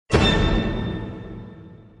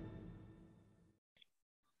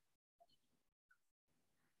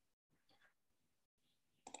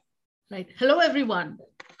Right. Hello, everyone.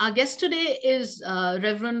 Our guest today is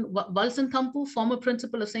Reverend Walson Thampu, former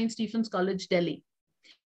principal of St. Stephen's College, Delhi.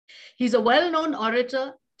 He's a well-known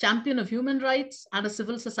orator, champion of human rights, and a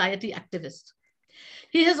civil society activist.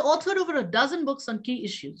 He has authored over a dozen books on key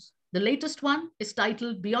issues. The latest one is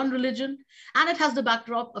titled Beyond Religion, and it has the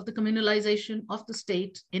backdrop of the communalization of the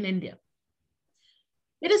state in India.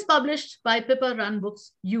 It is published by Pippa Run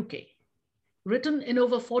Books, UK. Written in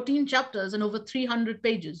over 14 chapters and over 300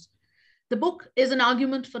 pages, the book is an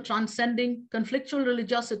argument for transcending conflictual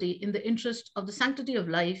religiosity in the interest of the sanctity of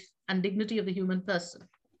life and dignity of the human person.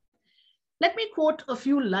 Let me quote a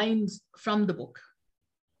few lines from the book.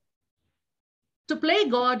 To play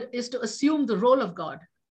God is to assume the role of God,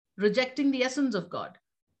 rejecting the essence of God.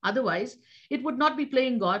 Otherwise, it would not be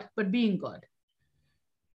playing God, but being God.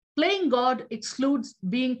 Playing God excludes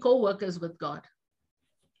being co-workers with God.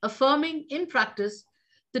 Affirming in practice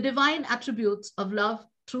the divine attributes of love,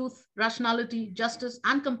 truth, rationality, justice,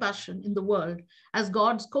 and compassion in the world as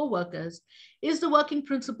God's co-workers is the working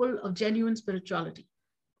principle of genuine spirituality.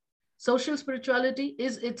 Social spirituality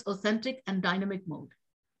is its authentic and dynamic mode.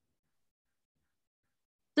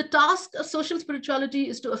 The task of social spirituality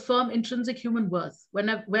is to affirm intrinsic human worth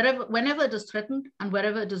whenever it is threatened and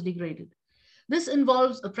wherever it is degraded. This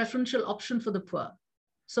involves a preferential option for the poor.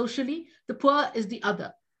 Socially, the poor is the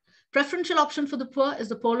other. Preferential option for the poor is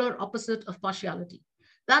the polar opposite of partiality.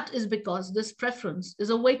 That is because this preference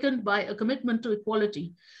is awakened by a commitment to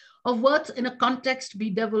equality of worth in a context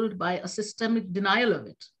bedeviled by a systemic denial of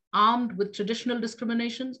it, armed with traditional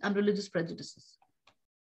discriminations and religious prejudices.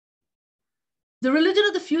 The religion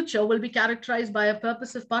of the future will be characterized by a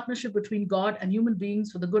purposive partnership between God and human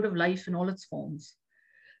beings for the good of life in all its forms.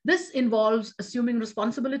 This involves assuming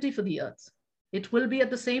responsibility for the earth. It will be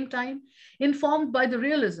at the same time informed by the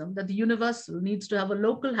realism that the universal needs to have a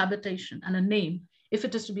local habitation and a name if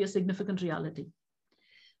it is to be a significant reality.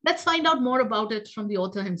 Let's find out more about it from the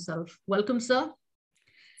author himself. Welcome, sir.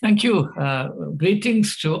 Thank you.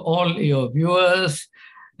 Greetings to all your viewers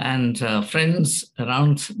and friends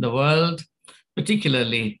around the world,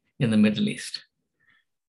 particularly in the Middle East.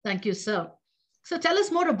 Thank you, sir. So tell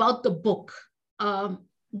us more about the book.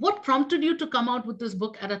 What prompted you to come out with this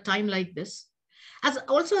book at a time like this?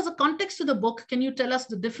 Also, as a context to the book, can you tell us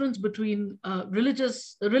the difference between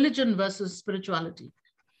religion versus spirituality?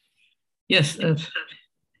 Yes,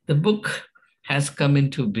 the book has come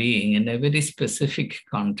into being in a very specific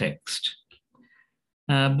context.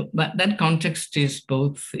 But that context is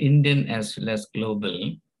both Indian as well as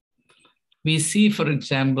global. We see, for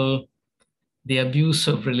example, the abuse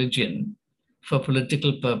of religion for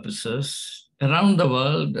political purposes around the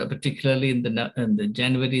world, particularly in the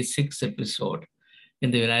January 6th episode in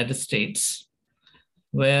the United States,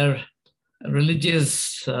 where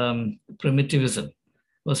religious primitivism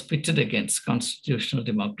was pitted against constitutional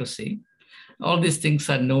democracy. All these things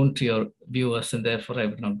are known to your viewers, and therefore I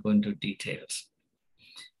will not go into details.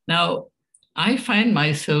 Now, I find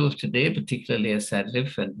myself today, particularly as I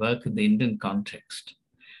live and work in the Indian context,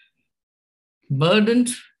 burdened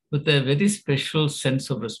with a very special sense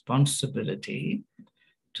of responsibility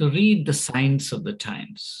to read the signs of the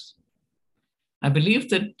times. I believe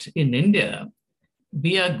that in India,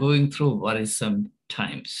 we are going through worrisome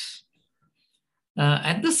times.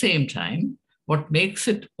 At the same time, what makes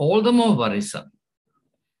it all the more worrisome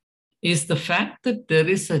is the fact that there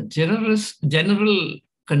is a general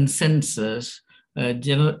consensus,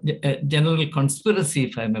 general conspiracy,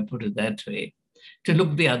 if I may put it that way, to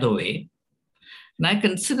look the other way. And I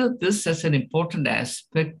consider this as an important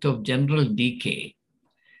aspect of general decay,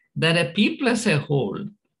 that a people as a whole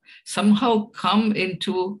somehow come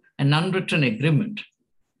into an unwritten agreement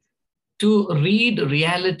to read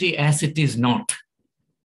reality as it is not.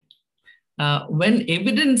 When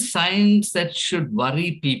evident signs that should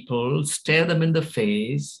worry people stare them in the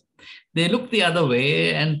face, they look the other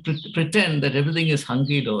way and pretend that everything is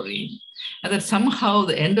hunky-dory, and that somehow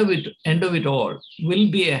the end of it all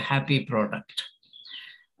will be a happy product.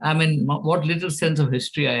 I mean, what little sense of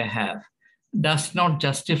history I have does not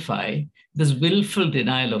justify this willful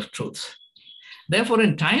denial of truth. Therefore,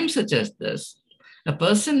 in times such as this, a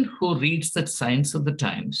person who reads the signs of the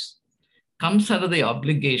times comes under the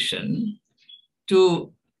obligation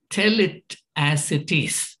to tell it as it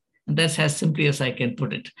is. And that's as simply as I can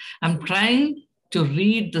put it. I'm trying to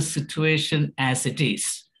read the situation as it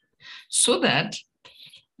is, so that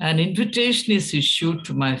an invitation is issued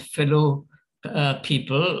to my fellow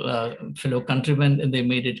people, fellow countrymen in the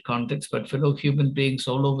immediate context, but fellow human beings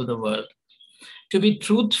all over the world, to be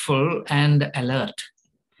truthful and alert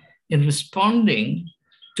in responding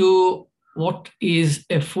to what is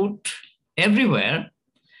afoot everywhere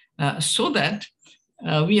so that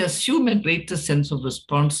we assume a greater sense of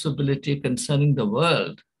responsibility concerning the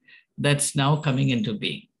world that's now coming into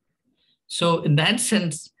being. So in that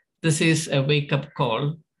sense, this is a wake-up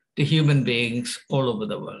call to human beings all over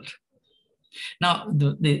the world. Now,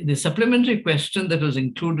 the supplementary question that was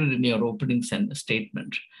included in your opening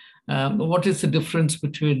statement, what is the difference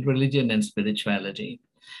between religion and spirituality?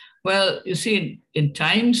 Well, you see, in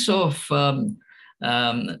times of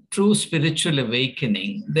true spiritual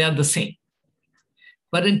awakening, they are the same.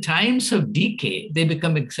 But in times of decay, they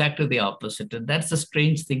become exactly the opposite. And that's the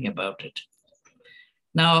strange thing about it.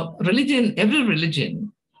 Now, every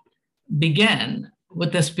religion began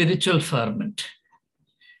with a spiritual ferment.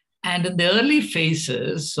 And in the early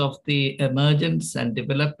phases of the emergence and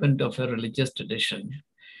development of a religious tradition,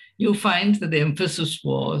 you find that the emphasis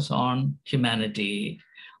was on humanity,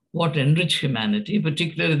 what enriched humanity,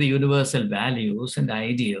 particularly the universal values and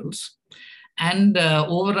ideals. And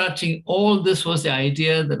overarching all this was the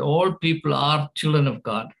idea that all people are children of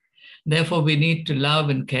God. Therefore, we need to love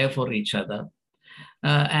and care for each other.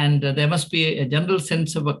 And there must be a general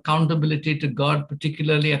sense of accountability to God,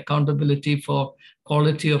 particularly accountability for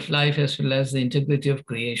quality of life as well as the integrity of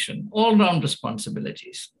creation, all-round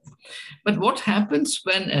responsibilities. But what happens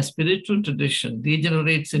when a spiritual tradition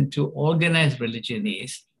degenerates into organized religion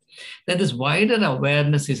is that this wider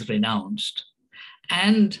awareness is renounced.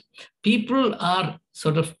 And people are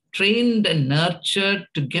sort of trained and nurtured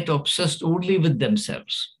to get obsessed only with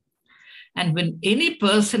themselves. And when any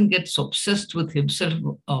person gets obsessed with himself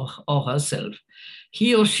or herself,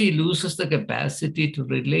 he or she loses the capacity to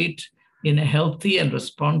relate in a healthy and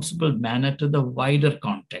responsible manner to the wider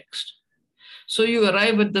context. So you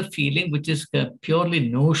arrive at the feeling, which is purely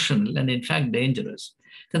notional and in fact dangerous,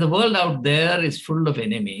 that the world out there is full of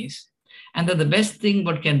enemies, and that the best thing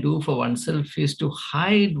one can do for oneself is to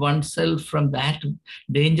hide oneself from that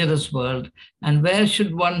dangerous world. And where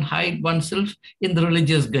should one hide oneself? In the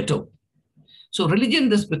religious ghetto. So religion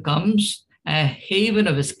thus becomes a haven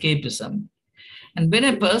of escapism. And when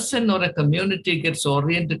a person or a community gets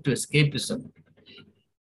oriented to escapism,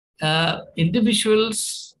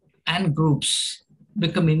 individuals and groups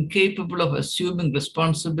become incapable of assuming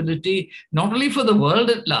responsibility, not only for the world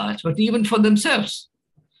at large, but even for themselves.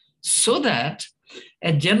 So that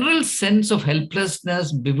a general sense of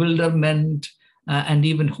helplessness, bewilderment, and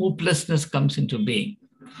even hopelessness comes into being.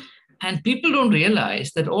 And people don't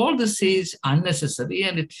realize that all this is unnecessary,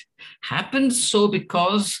 and it happens so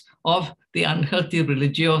because of the unhealthy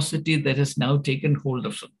religiosity that has now taken hold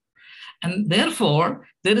of them. And therefore,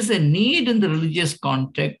 there is a need in the religious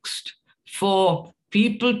context for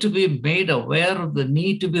people to be made aware of the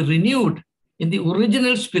need to be renewed in the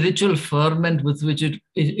original spiritual ferment with which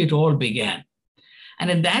it all began. And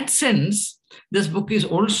in that sense, this book is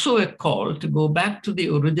also a call to go back to the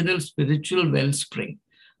original spiritual wellspring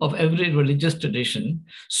of every religious tradition,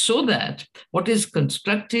 so that what is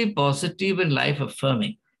constructive, positive, and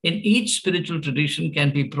life-affirming in each spiritual tradition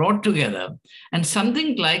can be brought together, and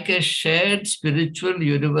something like a shared spiritual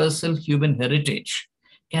universal human heritage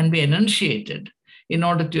can be enunciated in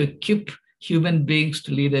order to equip human beings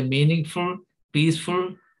to lead a meaningful,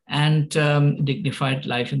 peaceful, and dignified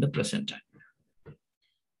life in the present time.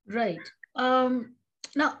 Right.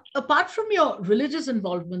 Now, apart from your religious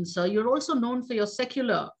involvement, sir, you're also known for your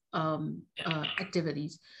secular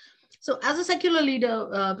activities. So as a secular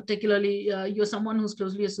leader, particularly, you're someone who's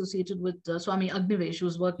closely associated with Swami Agnivesh,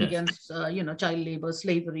 who's worked against child labor,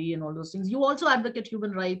 slavery, and all those things. You also advocate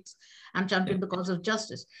human rights and champion the cause of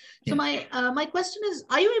justice. So my question is,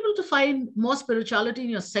 are you able to find more spirituality in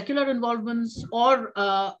your secular involvements, or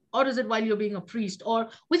is it while you're being a priest, or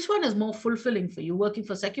which one is more fulfilling for you, working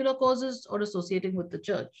for secular causes or associating with the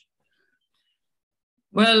church?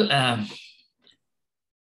 Well,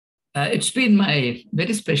 it's been my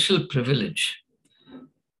very special privilege,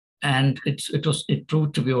 and it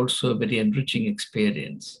proved to be also a very enriching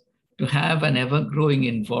experience to have an ever-growing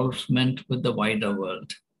involvement with the wider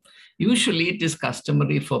world. Usually, it is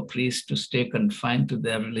customary for priests to stay confined to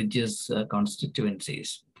their religious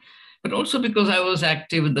constituencies, but also because I was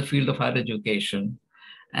active in the field of higher education,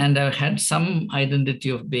 and I had some identity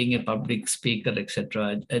of being a public speaker,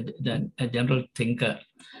 etc., a general thinker.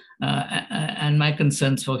 And my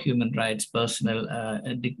concerns for human rights, personal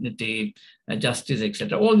dignity, justice,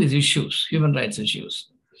 etc., all these issues, human rights issues.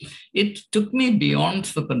 It took me beyond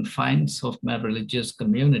the confines of my religious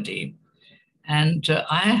community, and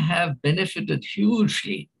I have benefited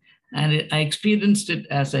hugely, and I experienced it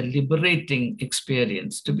as a liberating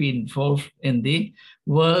experience to be involved in the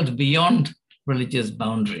world beyond religious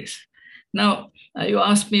boundaries. Now, you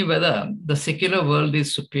asked me whether the secular world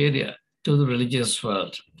is superior to the religious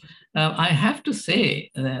world. I have to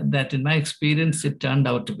say that in my experience, it turned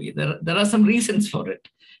out to be. There are some reasons for it.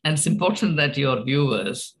 And it's important that your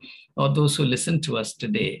viewers or those who listen to us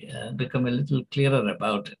today become a little clearer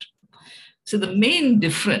about it. So the main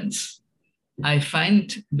difference I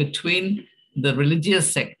find between the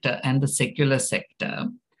religious sector and the secular sector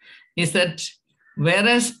is that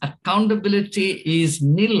whereas accountability is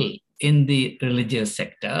nil in the religious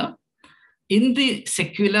sector, in the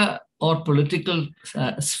secular or political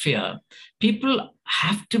sphere, people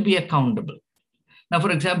have to be accountable. Now, for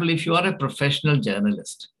example, if you are a professional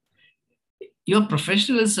journalist, your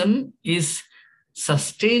professionalism is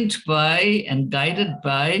sustained by and guided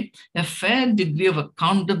by a fair degree of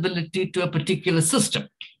accountability to a particular system.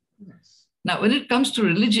 Yes. Now, when it comes to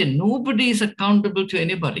religion, nobody is accountable to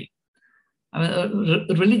anybody. I mean,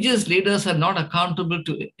 religious leaders are not accountable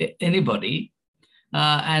to anybody.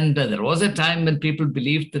 And there was a time when people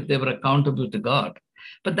believed that they were accountable to God.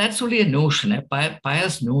 But that's only a notion, a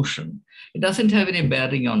pious notion. It doesn't have any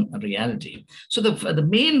bearing on reality. So the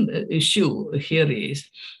main issue here is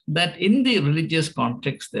that in the religious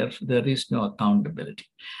context, there is no accountability.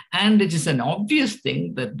 And it is an obvious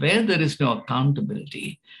thing that where there is no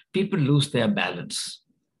accountability, people lose their balance.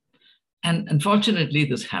 And unfortunately,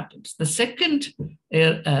 this happens. The second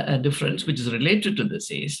difference, which is related to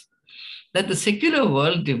this, is that the secular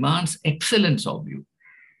world demands excellence of you.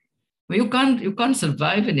 You can't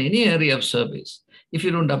survive in any area of service if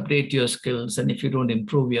you don't update your skills and if you don't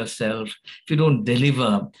improve yourself, if you don't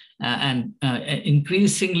deliver and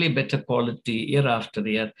increasingly better quality year after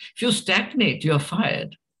year. If you stagnate, you're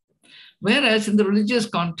fired. Whereas in the religious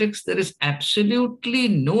context, there is absolutely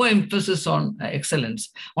no emphasis on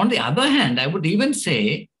excellence. On the other hand, I would even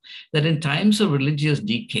say that in times of religious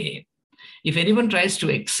decay, if anyone tries to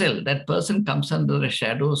excel, that person comes under a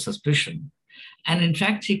shadow of suspicion. And in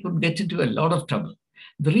fact, he could get into a lot of trouble.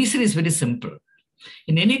 The reason is very simple.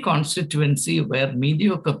 In any constituency where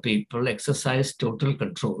mediocre people exercise total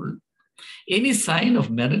control, any sign of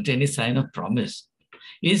merit, any sign of promise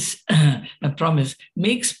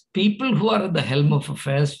makes people who are at the helm of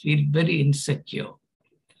affairs feel very insecure.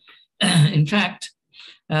 In fact,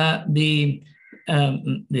 the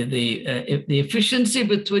efficiency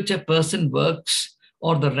with which a person works,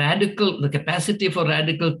 or the capacity for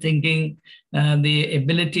radical thinking, the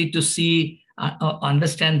ability to see,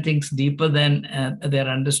 understand things deeper than they're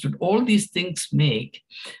understood, all these things make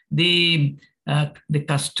the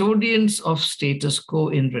custodians of status quo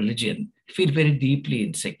in religion feel very deeply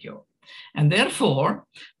insecure. And therefore,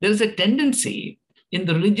 there is a tendency in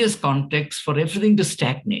the religious context for everything to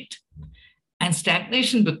stagnate. And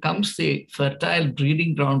stagnation becomes the fertile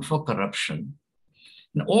breeding ground for corruption.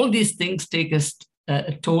 And all these things take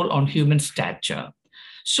a toll on human stature.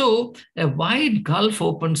 So a wide gulf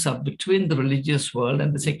opens up between the religious world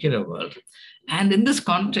and the secular world. And in this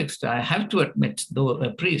context, I have to admit, though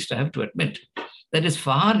a priest, I have to admit that it's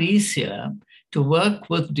far easier to work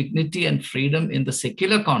with dignity and freedom in the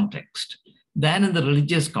secular context than in the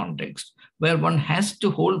religious context, where one has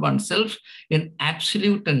to hold oneself in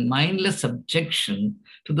absolute and mindless subjection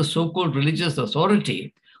to the so-called religious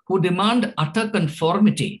authority who demand utter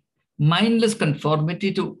conformity, mindless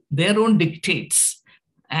conformity to their own dictates.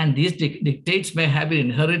 And these dictates may have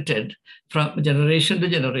been inherited from generation to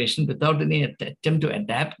generation without any attempt to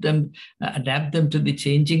adapt them to the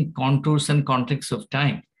changing contours and contexts of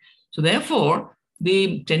time. So therefore,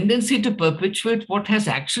 the tendency to perpetuate what has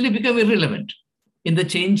actually become irrelevant in the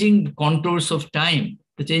changing contours of time,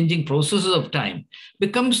 the changing processes of time,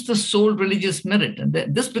 becomes the sole religious merit. And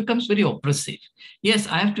this becomes very oppressive. Yes,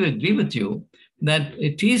 I have to agree with you that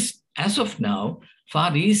it is, as of now,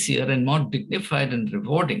 far easier and more dignified and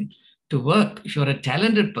rewarding to work, if you're a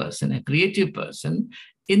talented person, a creative person,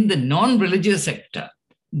 in the non-religious sector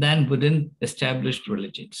than within established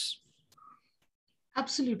religions.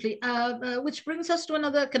 Absolutely. Which brings us to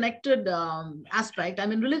another connected aspect. I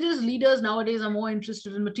mean, religious leaders nowadays are more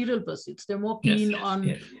interested in material pursuits. They're more keen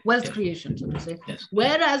on wealth creation, so to say.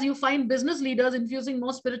 Whereas you find business leaders infusing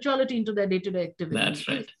more spirituality into their day-to-day activities. That's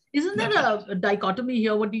right. Isn't there a dichotomy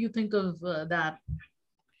here? What do you think of that?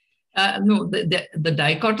 No, the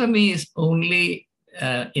dichotomy is only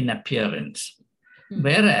in appearance.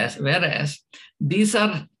 Whereas these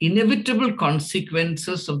are inevitable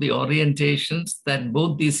consequences of the orientations that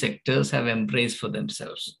both these sectors have embraced for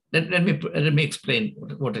themselves. Let me explain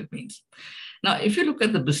what it means. Now, if you look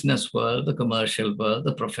at the business world, the commercial world,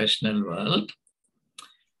 the professional world,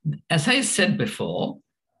 as I said before,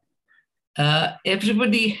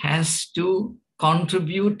 everybody has to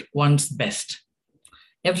contribute one's best.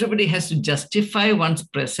 Everybody has to justify one's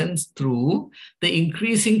presence through the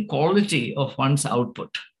increasing quality of one's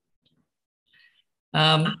output.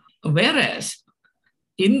 Whereas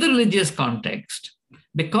in the religious context,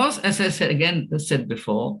 because, as I said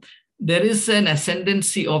before, there is an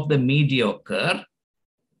ascendancy of the mediocre,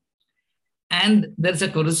 and there's a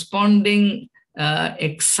corresponding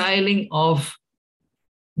exiling of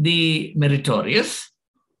the meritorious.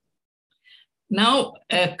 Now,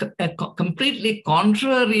 a completely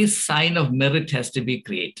contrary sign of merit has to be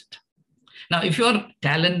created. Now, if you're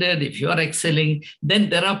talented, if you're excelling, then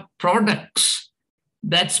there are products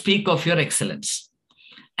that speak of your excellence.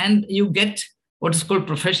 And you get what is called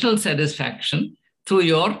professional satisfaction through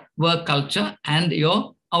your work culture and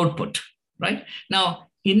your output, right? Now,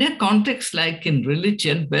 in a context like in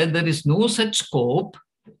religion, where there is no such scope,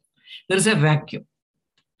 there is a vacuum.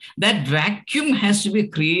 That vacuum has to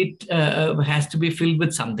be filled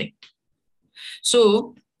with something.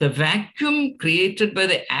 So the vacuum created by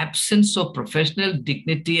the absence of professional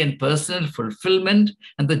dignity and personal fulfillment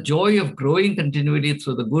and the joy of growing continuity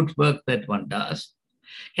through the good work that one does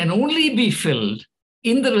can only be filled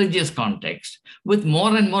in the religious context with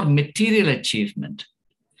more and more material achievement.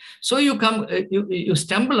 So you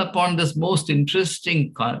stumble upon this most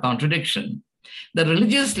interesting contradiction. The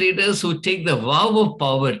religious leaders who take the vow of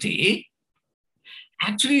poverty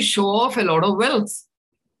actually show off a lot of wealth.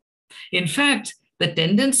 In fact, the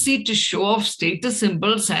tendency to show off status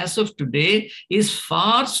symbols as of today is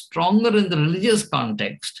far stronger in the religious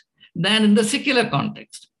context than in the secular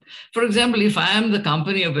context. For example, if I am the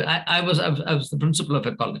company of, I was the principal of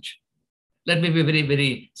a college. Let me be very,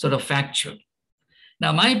 very sort of factual.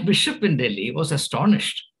 Now, my bishop in Delhi was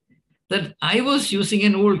astonished that I was using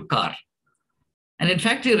an old car. And in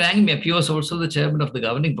fact, he rang me up. He was also the chairman of the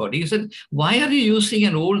governing body. He said, "Why are you using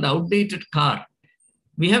an old, outdated car?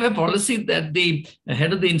 We have a policy that the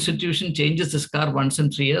head of the institution changes his car once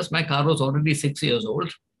in 3 years. My car was already 6 years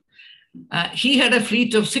old." He had a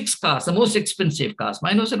fleet of 6 cars, the most expensive cars.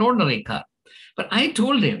 Mine was an ordinary car. But I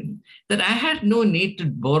told him that I had no need to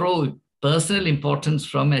borrow personal importance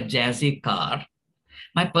from a jazzy car.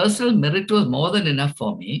 My personal merit was more than enough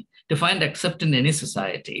for me to find acceptance in any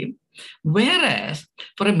society. Whereas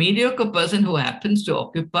for a mediocre person who happens to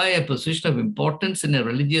occupy a position of importance in a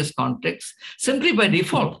religious context, simply by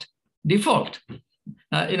default,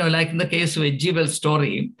 like in the case of H.G. Wells'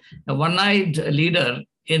 story, a one-eyed leader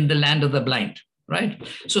in the land of the blind, right?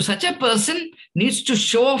 So such a person needs to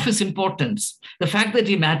show off his importance, the fact that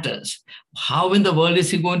he matters. How in the world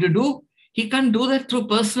is he going to do? He can't do that through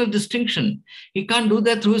personal distinction. He can't do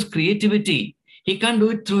that through his creativity. He can't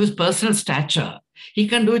do it through his personal stature. He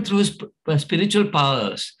can do it through his spiritual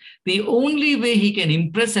powers. The only way he can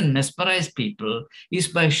impress and mesmerize people is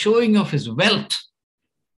by showing off his wealth.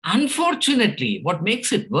 Unfortunately, what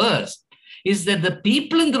makes it worse is that the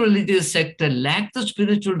people in the religious sector lack the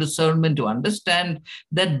spiritual discernment to understand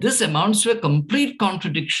that this amounts to a complete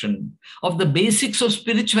contradiction of the basics of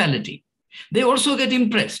spirituality. They also get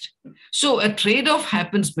impressed. So a trade-off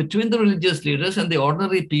happens between the religious leaders and the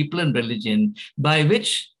ordinary people in religion, by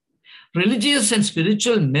which religious and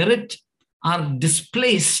spiritual merit are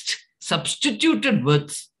displaced, substituted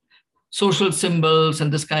with social symbols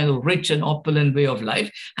and this kind of rich and opulent way of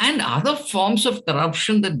life and other forms of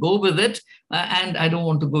corruption that go with it. And I don't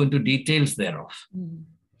want to go into details thereof.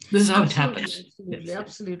 This is how it happens.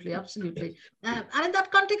 Absolutely. And in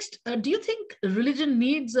that context, do you think religion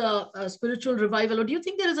needs a spiritual revival, or do you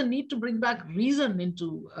think there is a need to bring back reason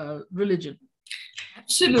into religion?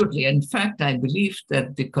 Absolutely. In fact, I believe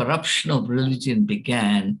that the corruption of religion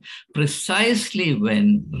began precisely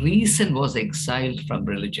when reason was exiled from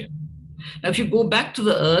religion. Now, if you go back to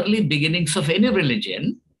the early beginnings of any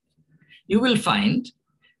religion, you will find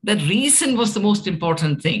that reason was the most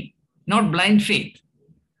important thing, not blind faith.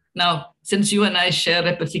 Now, since you and I share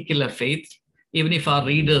a particular faith, even if our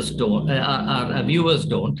readers don't, our viewers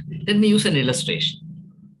don't, let me use an illustration.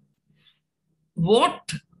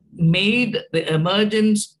 What made the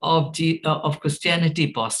emergence of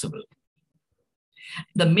Christianity possible?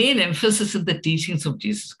 The main emphasis in the teachings of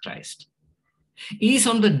Jesus Christ is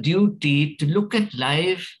on the duty to look at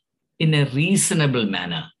life in a reasonable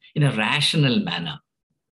manner, in a rational manner.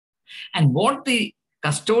 And what the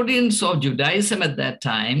custodians of Judaism at that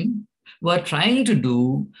time were trying to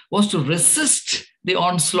do was to resist the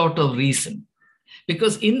onslaught of reason.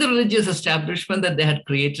 Because in the religious establishment that they had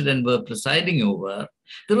created and were presiding over,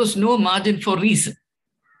 there was no margin for reason.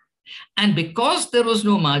 And because there was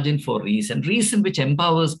no margin for reason which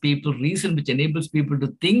empowers people, reason which enables people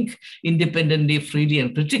to think independently, freely,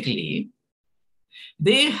 and critically,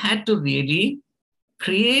 they had to really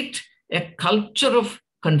create a culture of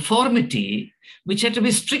conformity which had to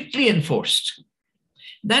be strictly enforced.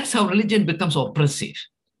 That's how religion becomes oppressive.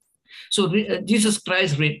 So Jesus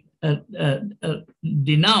Christ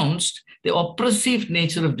denounced the oppressive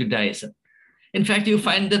nature of Judaism. In fact, you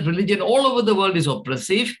find that religion all over the world is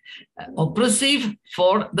oppressive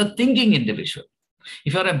for the thinking individual.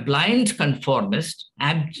 If you're a blind conformist,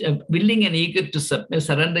 willing and eager to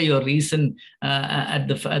surrender your reason at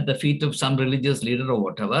the feet of some religious leader or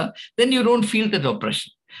whatever, then you don't feel that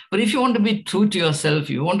oppression. But if you want to be true to yourself,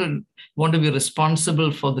 you want to be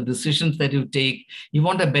responsible for the decisions that you take, you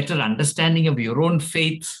want a better understanding of your own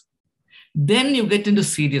faith, then you get into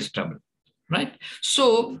serious trouble. Right?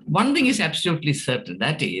 So one thing is absolutely certain,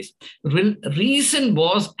 that is, reason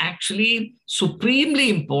was actually supremely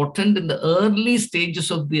important in the early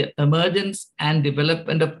stages of the emergence and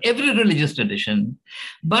development of every religious tradition.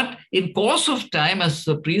 But in course of time, as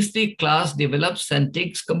the priestly class develops and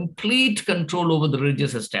takes complete control over the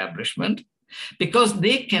religious establishment, because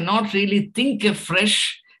they cannot really think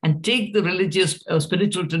afresh and take the religious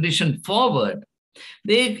spiritual tradition forward,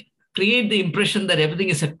 they create the impression that everything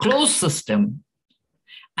is a closed system,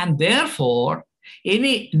 and therefore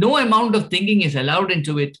no amount of thinking is allowed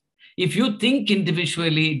into it. If you think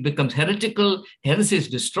individually, it becomes heretical. Heresies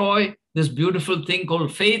destroy this beautiful thing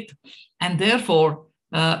called faith, and therefore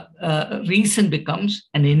reason becomes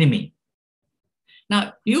an enemy.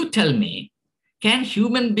 Now, you tell me, can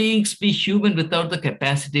human beings be human without the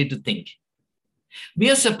capacity to think? We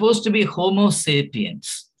are supposed to be Homo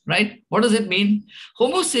sapiens. Right? What does it mean?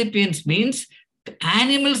 Homo sapiens means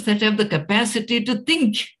animals that have the capacity to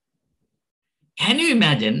think. Can you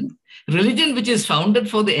imagine religion which is founded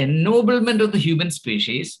for the ennoblement of the human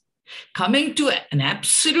species coming to an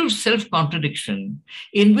absolute self-contradiction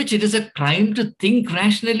in which it is a crime to think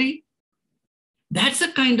rationally? That's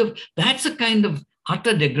a kind of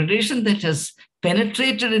utter degradation that has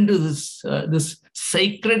penetrated into this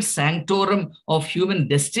sacred sanctorum of human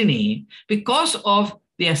destiny because of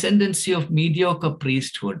the ascendancy of mediocre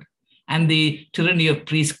priesthood and the tyranny of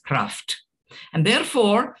priestcraft. And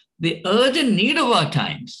therefore, the urgent need of our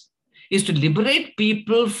times is to liberate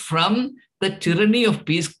people from the tyranny of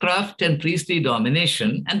priestcraft and priestly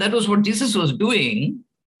domination. And that was what Jesus was doing.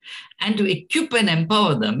 And to equip and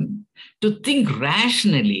empower them to think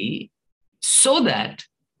rationally so that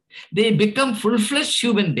they become full-fledged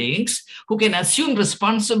human beings who can assume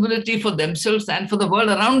responsibility for themselves and for the world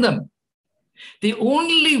around them. The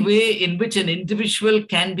only way in which an individual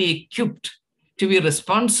can be equipped to be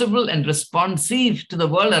responsible and responsive to the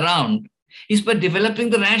world around is by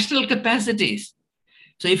developing the rational capacities.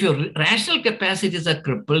 So if your rational capacities are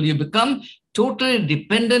crippled, you become totally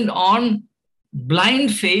dependent on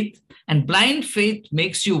blind faith, and blind faith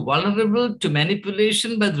makes you vulnerable to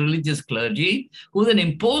manipulation by the religious clergy, who then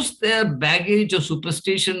impose their baggage of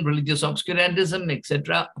superstition, religious obscurantism,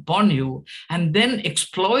 etc. upon you, and then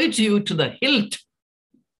exploit you to the hilt.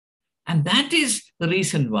 And that is the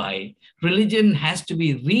reason why religion has to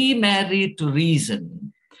be remarried to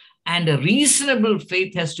reason. And a reasonable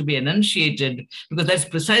faith has to be enunciated, because that's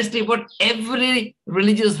precisely what every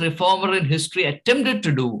religious reformer in history attempted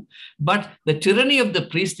to do. But the tyranny of the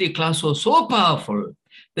priestly class was so powerful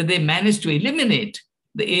that they managed to eliminate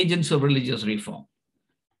the agents of religious reform.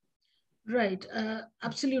 Right,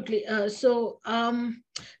 absolutely.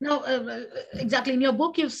 Now, exactly, in your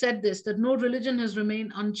book, you've said this, that no religion has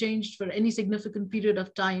remained unchanged for any significant period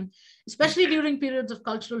of time, especially during periods of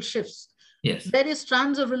cultural shifts. Yes. Various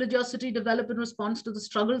strands of religiosity develop in response to the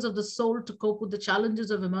struggles of the soul to cope with the challenges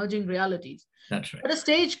of emerging realities. That's right. But a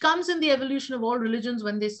stage comes in the evolution of all religions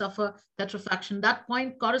when they suffer petrifaction. That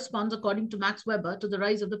point corresponds, according to Max Weber, to the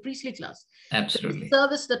rise of the priestly class. Absolutely. The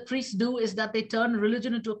service that priests do is that they turn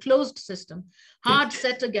religion into a closed system, hard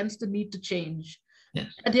set against the need to change.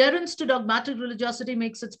 Yes. Adherence to dogmatic religiosity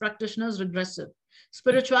makes its practitioners regressive.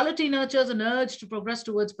 Spirituality nurtures an urge to progress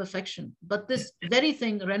towards perfection, but this very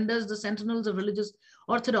thing renders the sentinels of religious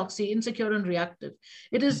orthodoxy insecure and reactive.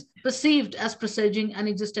 It is perceived as presaging an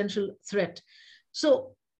existential threat.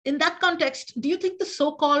 So in that context, do you think the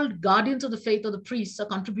so-called guardians of the faith or the priests are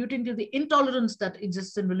contributing to the intolerance that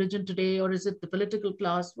exists in religion today, or is it the political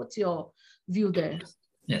class? What's your view there?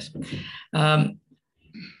 Yes.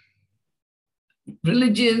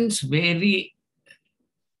 Religions vary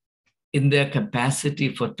in their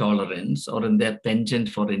capacity for tolerance or in their penchant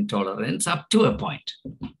for intolerance up to a point.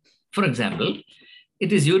 For example,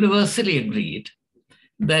 it is universally agreed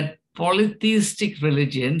that polytheistic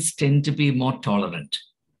religions tend to be more tolerant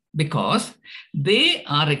because they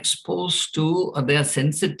are exposed to, or they are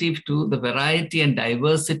sensitive to the variety and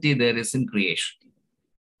diversity there is in creation.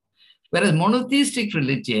 Whereas monotheistic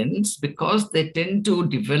religions, because they tend to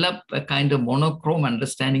develop a kind of monochrome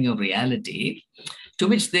understanding of reality, to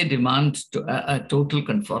which they demand a total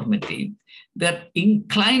conformity, they're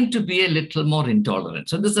inclined to be a little more intolerant.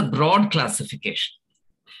 So there's a broad classification.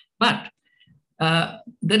 But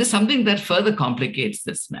there is something that further complicates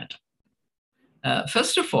this matter.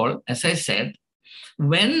 First of all, as I said,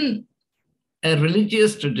 when a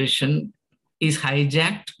religious tradition is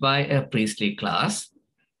hijacked by a priestly class,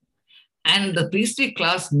 and the priestly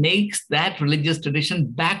class makes that religious tradition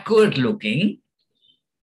backward-looking,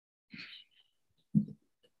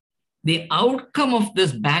 the outcome of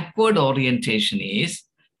this backward orientation is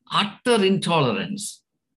utter intolerance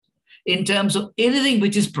in terms of anything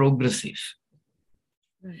which is progressive.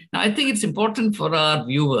 Right. Now, I think it's important for our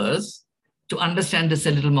viewers to understand this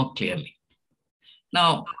a little more clearly.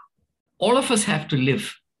 Now, all of us have to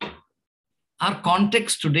live. Our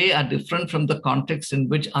contexts today are different from the context in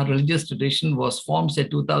which our religious tradition was formed, say,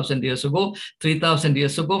 2,000 years ago, 3,000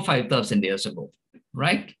 years ago, 5,000 years ago,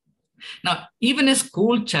 right? Now, even a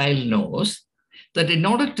school child knows that in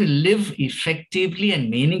order to live effectively and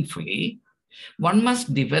meaningfully, one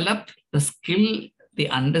must develop the skill, the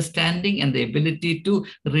understanding, and the ability to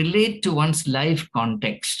relate to one's life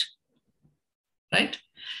context, right?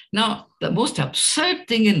 Now, the most absurd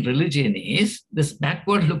thing in religion is, this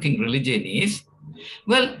backward-looking religion is,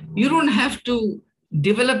 well, you don't have to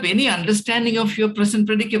develop any understanding of your present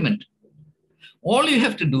predicament. All you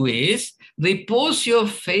have to do is repose your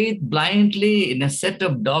faith blindly in a set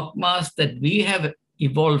of dogmas that we have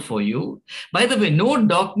evolved for you. By the way, no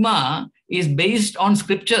dogma is based on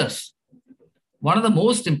scriptures. One of the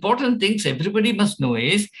most important things everybody must know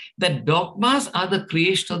is that dogmas are the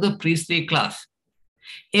creation of the priestly class.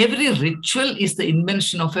 Every ritual is the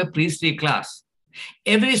invention of a priestly class.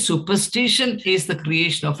 Every superstition is the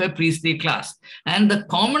creation of a priestly class. And the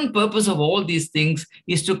common purpose of all these things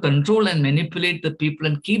is to control and manipulate the people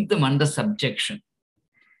and keep them under subjection.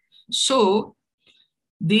 So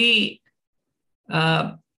the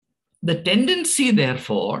tendency,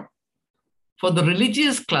 therefore, for the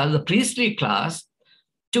religious class, the priestly class,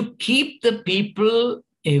 to keep the people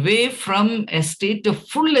away from a state of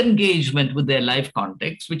full engagement with their life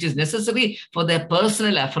context, which is necessary for their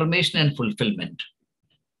personal affirmation and fulfillment,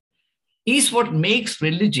 is what makes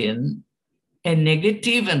religion a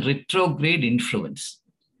negative and retrograde influence.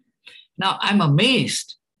 Now, I'm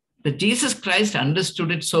amazed that Jesus Christ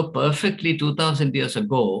understood it so perfectly 2,000 years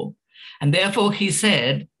ago, and therefore he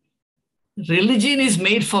said, religion is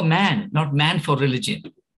made for man, not man for religion.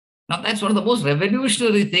 Now, that's one of the most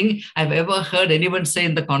revolutionary things I've ever heard anyone say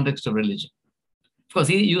in the context of religion. Of course,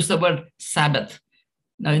 he used the word Sabbath.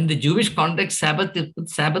 Now, in the Jewish context,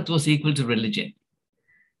 Sabbath was equal to religion.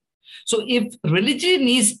 So if religion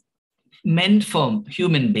is meant for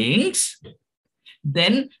human beings,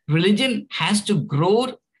 then religion has to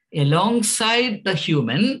grow alongside the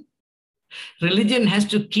human. Religion has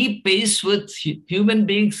to keep pace with human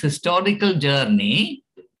beings' historical journey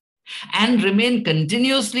and remain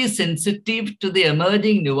continuously sensitive to the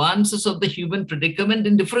emerging nuances of the human predicament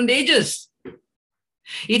in different ages.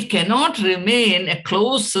 It cannot remain a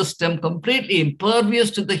closed system completely impervious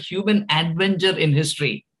to the human adventure in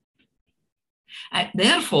history. And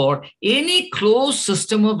therefore, any closed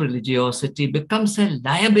system of religiosity becomes a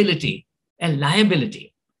liability. And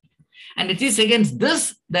it is against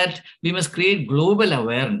this that we must create global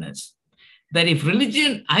awareness. That if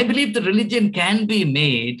religion, I believe that religion can be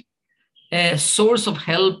made a source of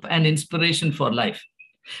help and inspiration for life,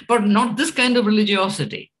 but not this kind of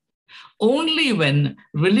religiosity. Only when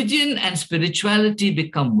religion and spirituality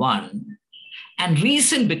become one and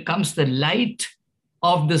reason becomes the light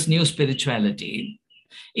of this new spirituality,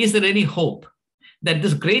 is there any hope that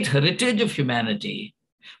this great heritage of humanity,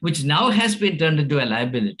 which now has been turned into a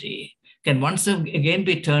liability, can once again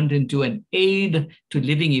be turned into an aid to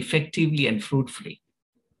living effectively and fruitfully.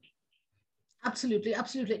 Absolutely,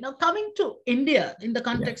 absolutely. Now, coming to India, in the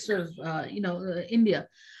context of India,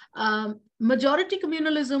 majority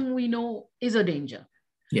communalism, we know, is a danger.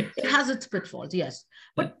 Yes. It has its pitfalls, yes.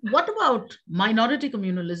 But what about minority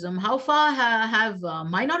communalism? How far have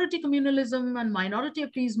minority communalism and minority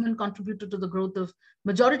appeasement contributed to the growth of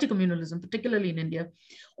majority communalism, particularly in India?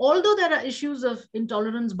 Although there are issues of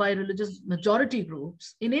intolerance by religious majority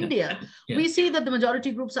groups, in India, we see that the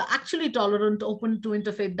majority groups are actually tolerant, open to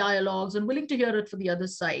interfaith dialogues, and willing to hear it for the other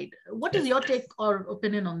side. What is your take or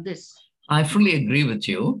opinion on this? I fully agree with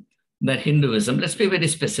you that Hinduism, let's be very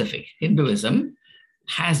specific, Hinduism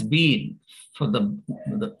has been, for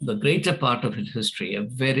the greater part of its history, a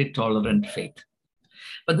very tolerant faith.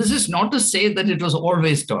 But this is not to say that it was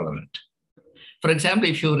always tolerant. For example,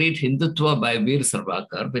 if you read Hindutva by Veer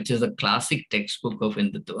Savarkar, which is a classic textbook of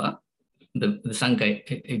Hindutva, the Sangha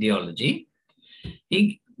ideology,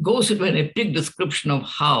 He goes into an epic description of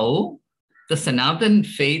how the Sanatan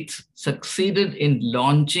faith succeeded in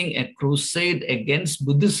launching a crusade against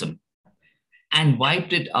Buddhism and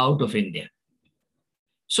wiped it out of India.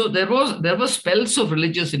 So there were spells of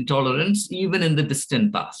religious intolerance even in the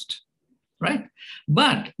distant past, right?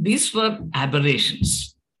 But these were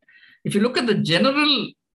aberrations. If you look at the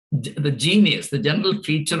genius, the general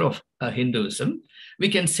feature of Hinduism, we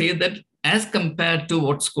can say that as compared to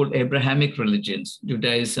what's called Abrahamic religions,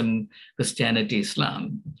 Judaism, Christianity,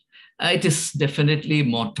 Islam, it is definitely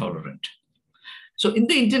more tolerant. So in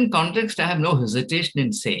the Indian context, I have no hesitation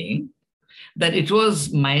in saying that it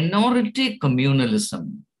was minority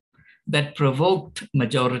communalism that provoked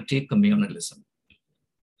majority communalism.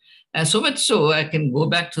 And so much so, I can go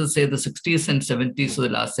back to, say, the 60s and 70s of the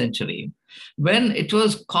last century, when it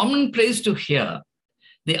was commonplace to hear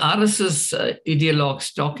the RSS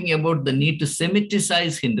ideologues talking about the need to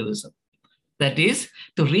Semiticize Hinduism. That is,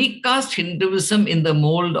 to recast Hinduism in the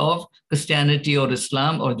mold of Christianity or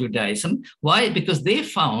Islam or Judaism. Why? Because they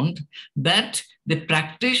found that the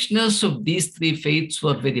practitioners of these three faiths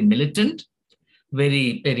were very militant,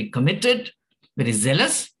 very, very committed, very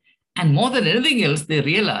zealous. And more than anything else, they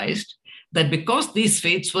realized that because these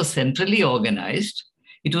faiths were centrally organized,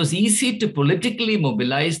 it was easy to politically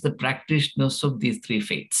mobilize the practitioners of these three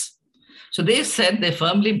faiths. So they said they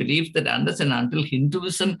firmly believed that unless and until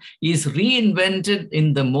Hinduism is reinvented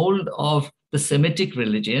in the mold of the Semitic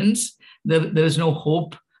religions, there is no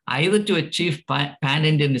hope either to achieve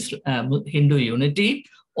pan-Indian Hindu unity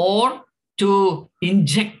or to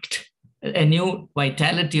inject a new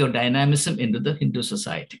vitality or dynamism into the Hindu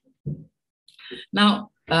society.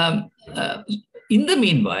 Now, in the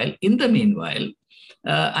meanwhile,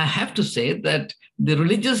 I have to say that the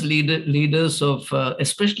religious leaders of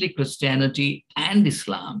especially Christianity and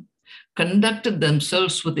Islam conducted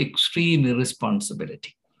themselves with extreme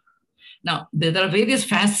irresponsibility. Now, there are various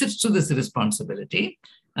facets to this irresponsibility.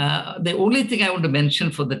 The only thing I want to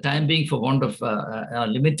mention for the time being, for want of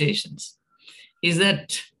limitations, is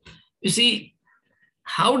that, you see,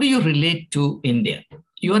 how do you relate to India?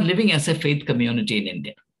 You are living as a faith community in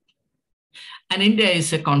India. And India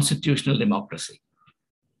is a constitutional democracy.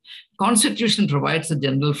 Constitution provides a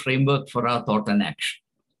general framework for our thought and action.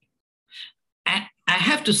 I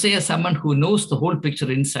have to say, as someone who knows the whole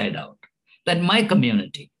picture inside out, that my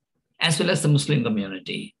community, as well as the Muslim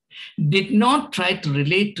community, did not try to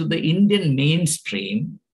relate to the Indian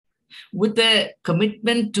mainstream with a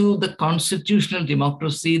commitment to the constitutional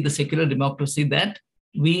democracy, the secular democracy that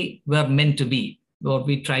we were meant to be, or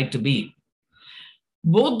we tried to be.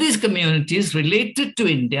 Both these communities related to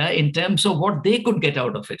India in terms of what they could get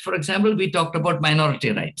out of it. For example, we talked about minority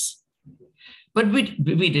rights, but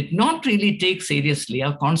we did not really take seriously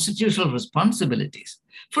our constitutional responsibilities.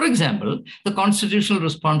 For example, the constitutional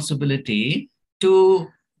responsibility to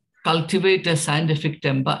cultivate a scientific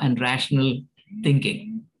temper and rational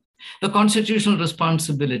thinking, the constitutional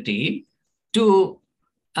responsibility to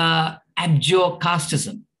abjure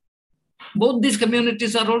casteism. Both these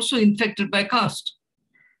communities are also infected by caste.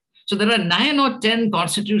 So there are 9 or 10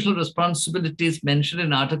 constitutional responsibilities mentioned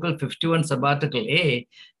in Article 51, Subarticle A,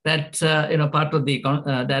 that part of the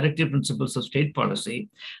directive principles of state policy.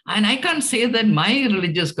 And I can't say that my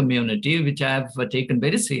religious community, which I have taken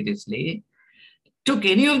very seriously, took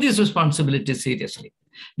any of these responsibilities seriously.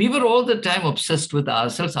 We were all the time obsessed with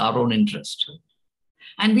ourselves, our own interest.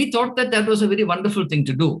 And we thought that that was a very wonderful thing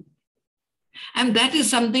to do. And that is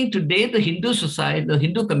something today the Hindu society, the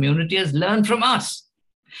Hindu community has learned from us.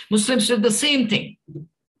 Muslims did the same thing.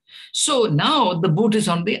 So now the boot is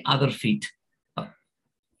on the other feet.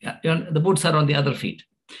 The boots are on the other feet.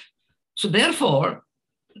 So therefore,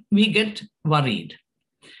 we get worried.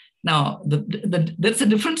 Now, there's a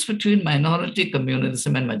difference between minority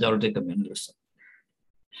communalism and majority communalism.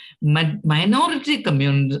 Minority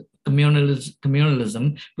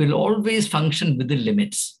communalism will always function within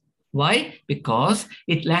limits. Why? Because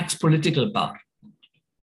it lacks political power.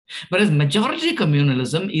 Whereas majority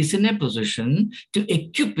communalism is in a position to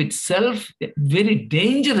equip itself very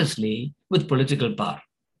dangerously with political power.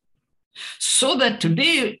 So that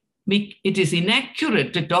today it is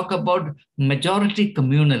inaccurate to talk about majority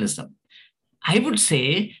communalism. I would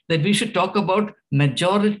say that we should talk about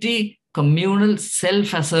majority communal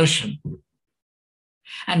self-assertion.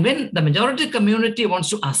 And when the majority community wants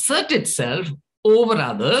to assert itself over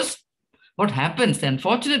others, what happens? The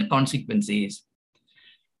unfortunate consequence is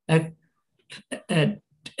a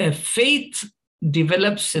faith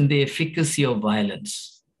develops in the efficacy of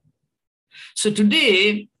violence. So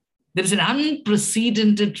today, there is an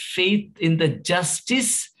unprecedented faith in the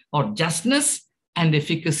justice or justness and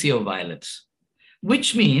efficacy of violence.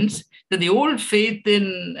 which means that the old faith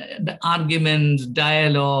in the arguments,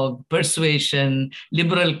 dialogue, persuasion,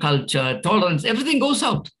 liberal culture, tolerance, everything goes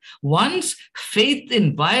out. Once faith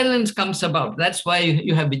in violence comes about, that's why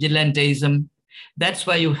you have vigilantism. That's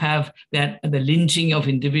why you have the lynching of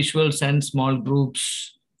individuals and small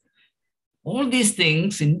groups. All these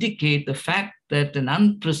things indicate the fact that an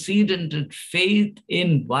unprecedented faith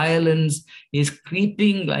in violence is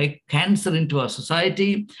creeping like cancer into our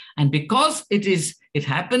society. And because it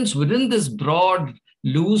happens within this broad,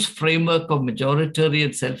 loose framework of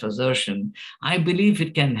majoritarian self-assertion, I believe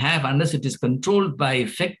it can have, unless it is controlled by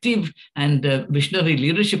effective and visionary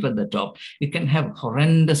leadership at the top, it can have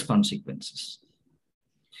horrendous consequences.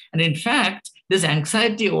 And in fact, this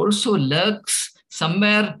anxiety also lurks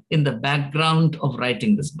somewhere in the background of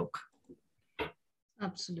writing this book.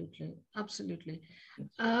 Absolutely, absolutely.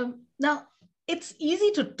 Now, it's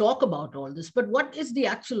easy to talk about all this, but what is the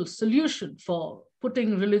actual solution for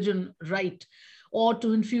putting religion right, or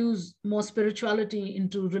to infuse more spirituality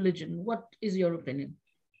into religion? What is your opinion?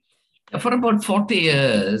 For about 40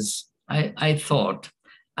 years, I thought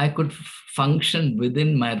I could function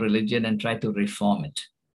within my religion and try to reform it.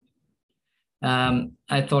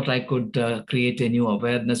 I thought I could create a new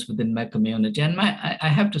awareness within my community. And I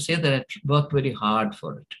have to say that I worked very hard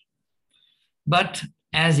for it. But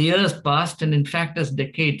as years passed, and in fact, as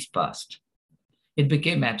decades passed, it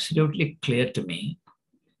became absolutely clear to me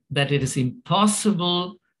that it is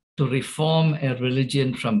impossible to reform a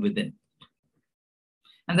religion from within.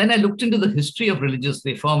 And then I looked into the history of religious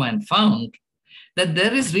reform and found that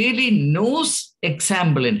there is really no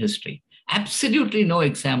example in history, absolutely no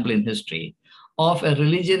example in history, of a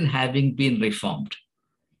religion having been reformed.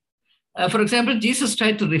 For example, Jesus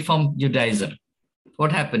tried to reform Judaism.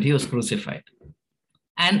 What happened? He was crucified.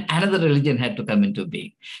 And another religion had to come into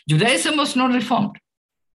being. Judaism was not reformed.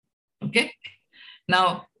 Okay?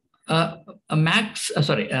 Now, Luther.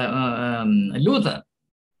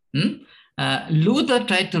 Luther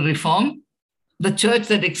tried to reform the church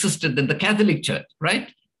that existed then, the Catholic Church,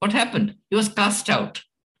 right? What happened? He was cast out.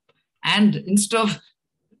 And instead of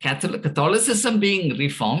Catholicism being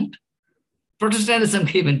reformed, Protestantism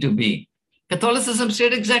came into being. Catholicism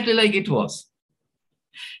stayed exactly like it was.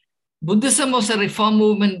 Buddhism was a reform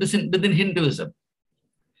movement within Hinduism.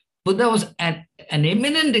 Buddha was an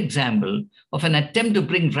eminent example of an attempt to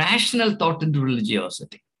bring rational thought into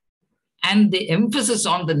religiosity and the emphasis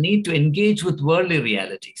on the need to engage with worldly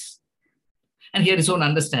realities. And he had his own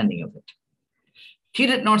understanding of it. He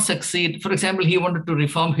did not succeed. For example, he wanted to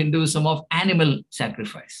reform Hinduism of animal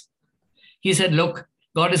sacrifice. He said, look,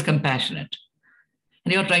 God is compassionate.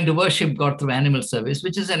 And you're trying to worship God through animal service,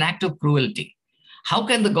 which is an act of cruelty. How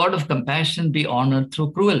can the God of compassion be honored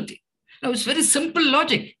through cruelty? Now, it's very simple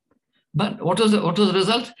logic. But what was the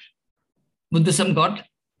result? Buddhism got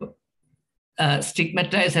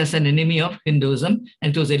stigmatized as an enemy of Hinduism,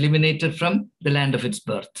 and it was eliminated from the land of its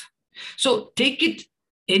birth. So take it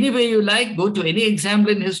any way you like, go to any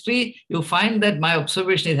example in history, you find that my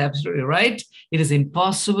observation is absolutely right. It is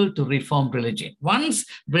impossible to reform religion. Once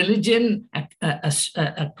religion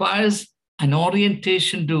acquires an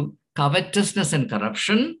orientation to covetousness and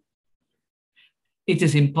corruption, it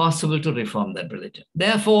is impossible to reform that religion.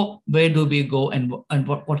 Therefore, where do we go and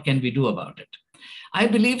what can we do about it? I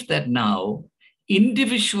believe that now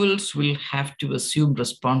individuals will have to assume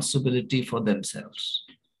responsibility for themselves.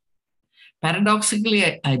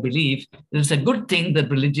 Paradoxically, I believe it's a good thing that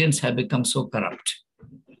religions have become so corrupt.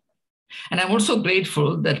 And I'm also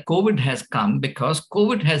grateful that COVID has come, because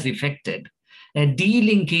COVID has effected a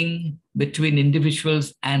delinking between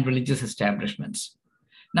individuals and religious establishments.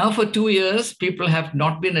 Now, for 2 years, people have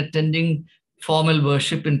not been attending formal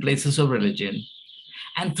worship in places of religion.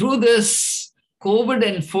 And through this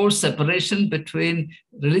COVID-enforced separation between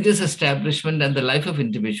religious establishment and the life of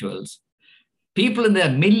individuals, people in their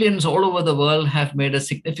millions all over the world have made a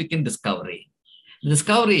significant discovery. The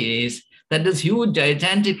discovery is that this huge,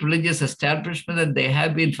 gigantic religious establishment that they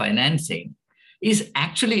have been financing is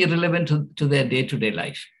actually irrelevant to their day-to-day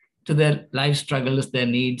life, to their life struggles, their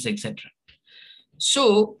needs, etc.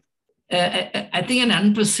 So I think an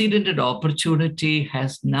unprecedented opportunity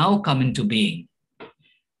has now come into being,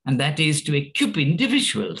 and that is to equip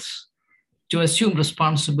individuals to assume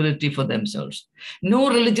responsibility for themselves. No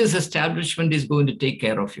religious establishment is going to take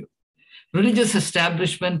care of you. Religious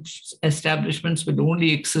establishments will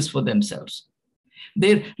only exist for themselves.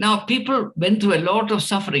 Now, people went through a lot of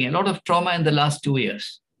suffering, a lot of trauma in the last 2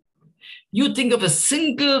 years. You think of a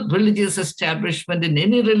single religious establishment in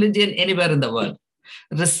any religion anywhere in the world,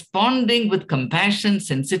 responding with compassion,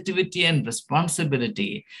 sensitivity, and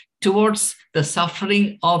responsibility towards the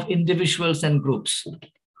suffering of individuals and groups.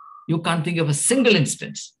 You can't think of a single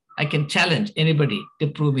instance. I can challenge anybody to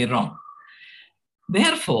prove me wrong.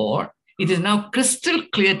 Therefore, it is now crystal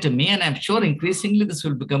clear to me, and I'm sure increasingly this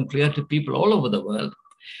will become clear to people all over the world,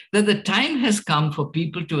 that the time has come for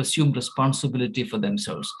people to assume responsibility for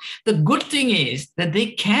themselves. The good thing is that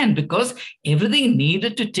they can, because everything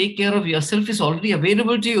needed to take care of yourself is already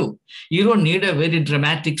available to you. You don't need a very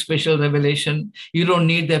dramatic special revelation. You don't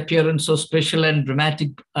need the appearance of special and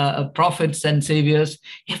dramatic prophets and saviors.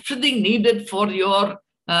 Everything needed for your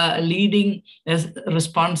leading as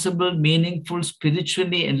responsible, meaningful,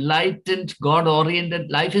 spiritually enlightened,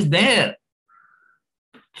 God-oriented life is there.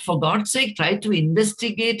 For God's sake, try to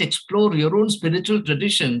investigate, explore your own spiritual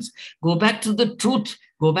traditions, go back to the truth,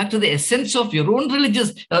 go back to the essence of your own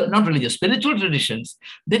spiritual traditions,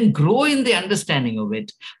 then grow in the understanding of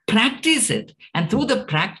it, practice it. And through the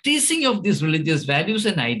practicing of these religious values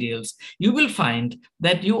and ideals, you will find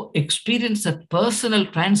that you experience a personal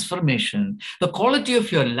transformation. The quality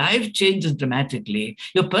of your life changes dramatically.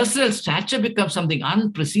 Your personal stature becomes something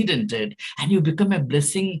unprecedented, and you become a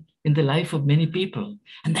blessing in the life of many people.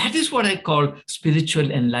 And that is what I call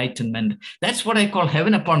spiritual enlightenment. That's what I call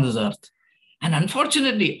heaven upon this earth. And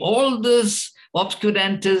unfortunately, all this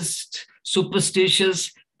obscurantist,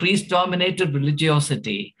 superstitious, priest-dominated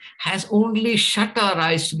religiosity has only shut our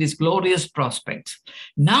eyes to these glorious prospects.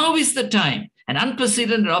 Now is the time. An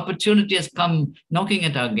unprecedented opportunity has come knocking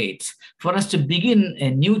at our gates for us to begin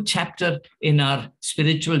a new chapter in our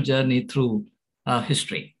spiritual journey through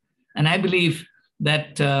history. And I believe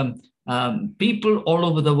that people all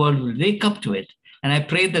over the world will wake up to it. And I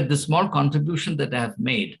pray that the small contribution that I have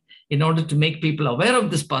made in order to make people aware of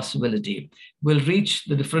this possibility will reach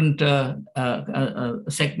the different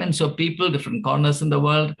segments of people, different corners in the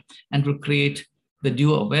world, and will create the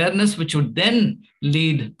due awareness, which would then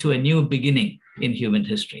lead to a new beginning in human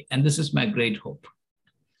history. And this is my great hope.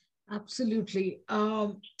 Absolutely.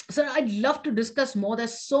 Sir, I'd love to discuss more.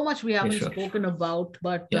 There's so much we haven't spoken about,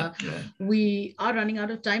 but we are running out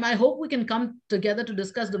of time. I hope we can come together to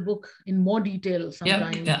discuss the book in more detail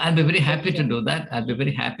sometime. Yeah, I'll be very happy to do that. I'll be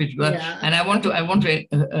very happy to do that. Yeah. And I want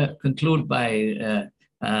to conclude by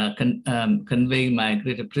conveying my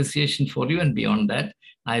great appreciation for you. And beyond that,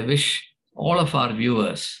 I wish all of our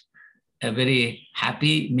viewers a very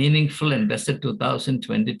happy, meaningful, and blessed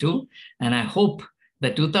 2022. And I hope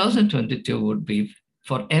that 2022 would be,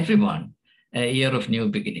 for everyone, a year of new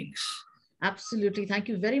beginnings. Absolutely. Thank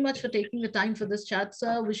you very much for taking the time for this chat,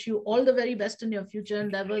 sir. Wish you all the very best in your future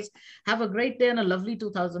endeavors. Have a great day and a lovely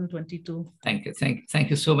 2022. Thank you. Thank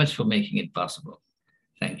you so much for making it possible.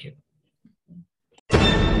 Thank you.